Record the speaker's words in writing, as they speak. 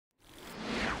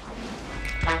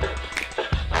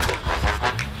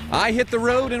I hit the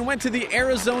road and went to the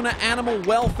Arizona Animal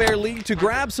Welfare League to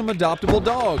grab some adoptable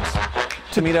dogs.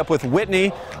 To meet up with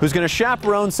Whitney, who's going to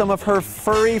chaperone some of her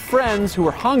furry friends who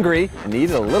are hungry and need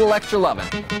a little extra loving.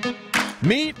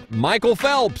 Meet Michael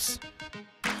Phelps,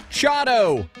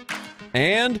 Chotto,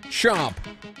 and Chomp.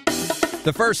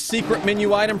 The first secret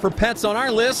menu item for pets on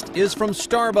our list is from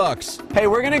Starbucks. Hey,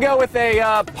 we're going to go with a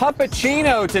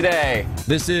puppuccino today.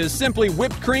 This is simply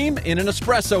whipped cream in an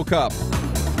espresso cup.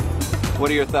 What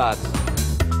are your thoughts?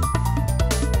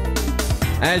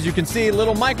 As you can see,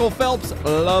 little Michael Phelps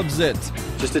loves it.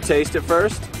 Just a taste at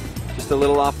first. Just a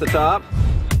little off the top.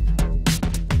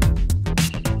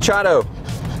 Chotto,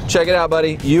 check it out,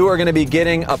 buddy. You are going to be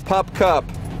getting a pup cup.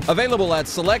 Available at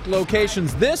select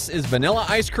locations, this is vanilla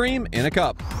ice cream in a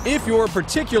cup. If your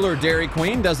particular Dairy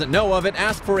Queen doesn't know of it,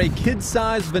 ask for a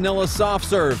kid-sized vanilla soft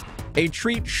serve. A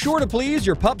treat sure to please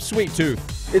your pup's sweet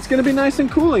tooth. It's going to be nice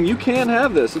and cooling. You can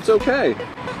have this. It's okay.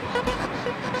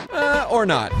 Or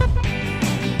not.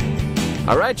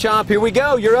 All right, Chomp, here we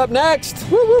go. You're up next.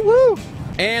 Woo, woo, woo.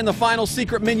 And the final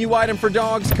secret menu item for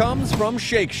dogs comes from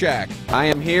Shake Shack. I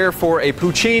am here for a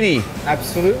Puccini.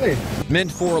 Absolutely.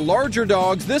 Meant for larger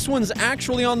dogs, this one's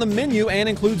actually on the menu and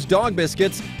includes dog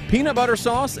biscuits, peanut butter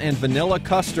sauce, and vanilla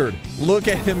custard. Look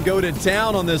at him go to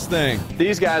town on this thing.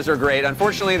 These guys are great.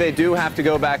 Unfortunately, they do have to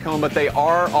go back home, but they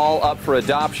are all up for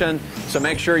adoption. So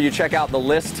make sure you check out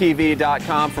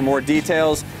thelisttv.com for more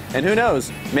details. And who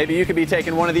knows, maybe you could be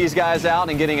taking one of these guys out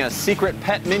and getting a secret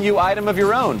pet menu item of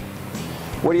your own.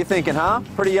 What are you thinking, huh?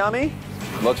 Pretty yummy?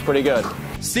 Looks pretty good.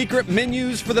 Secret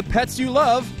menus for the pets you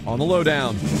love on The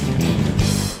Lowdown.